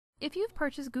If you've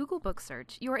purchased Google Book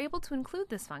Search, you are able to include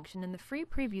this function in the free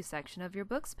preview section of your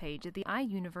books page at the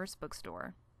iUniverse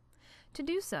bookstore. To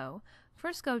do so,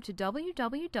 first go to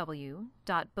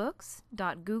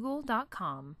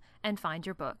www.books.google.com and find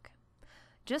your book.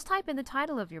 Just type in the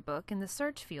title of your book in the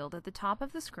search field at the top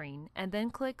of the screen and then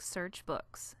click Search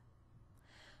Books.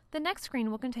 The next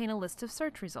screen will contain a list of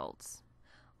search results.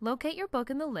 Locate your book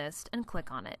in the list and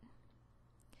click on it.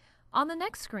 On the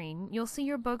next screen, you'll see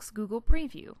your book's Google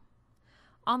Preview.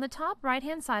 On the top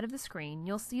right-hand side of the screen,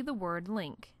 you'll see the word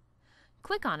Link.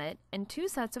 Click on it and two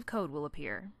sets of code will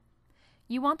appear.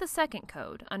 You want the second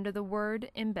code under the word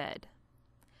Embed.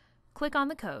 Click on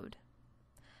the code.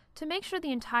 To make sure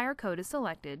the entire code is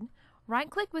selected,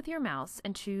 right-click with your mouse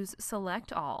and choose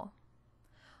Select All.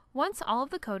 Once all of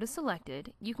the code is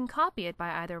selected, you can copy it by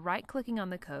either right-clicking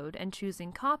on the code and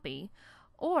choosing Copy,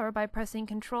 or by pressing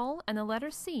Ctrl and the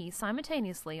letter C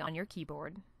simultaneously on your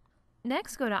keyboard.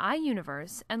 Next, go to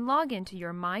iUniverse and log into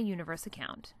your myUniverse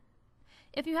account.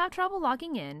 If you have trouble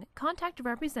logging in, contact a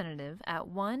representative at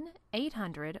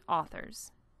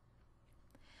 1-800-AUTHORS.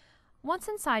 Once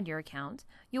inside your account,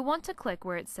 you'll want to click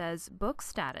where it says Book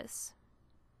Status.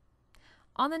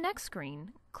 On the next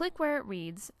screen, click where it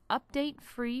reads Update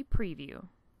Free Preview.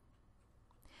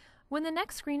 When the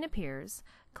next screen appears,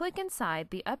 click inside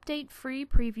the Update Free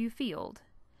Preview field,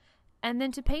 and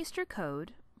then to paste your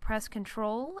code, press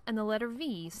Ctrl and the letter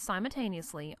V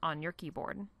simultaneously on your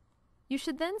keyboard. You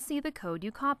should then see the code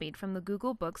you copied from the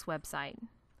Google Books website.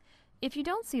 If you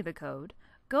don't see the code,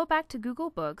 go back to Google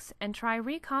Books and try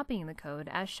recopying the code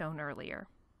as shown earlier.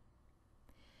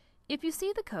 If you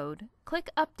see the code, click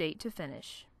Update to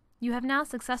finish. You have now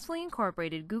successfully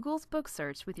incorporated Google's Book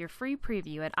Search with your free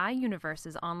preview at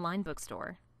iUniverse's online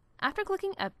bookstore. After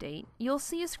clicking Update, you'll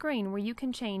see a screen where you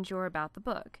can change your About the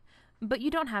Book, but you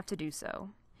don't have to do so.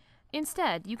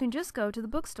 Instead, you can just go to the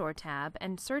Bookstore tab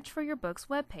and search for your book's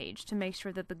webpage to make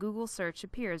sure that the Google search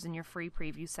appears in your free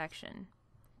preview section.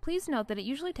 Please note that it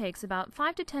usually takes about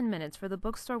 5 to 10 minutes for the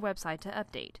bookstore website to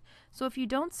update, so if you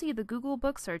don't see the Google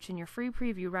Book Search in your free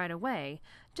preview right away,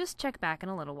 just check back in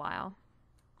a little while.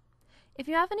 If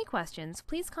you have any questions,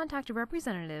 please contact a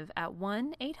representative at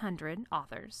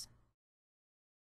 1-800-AUTHORS.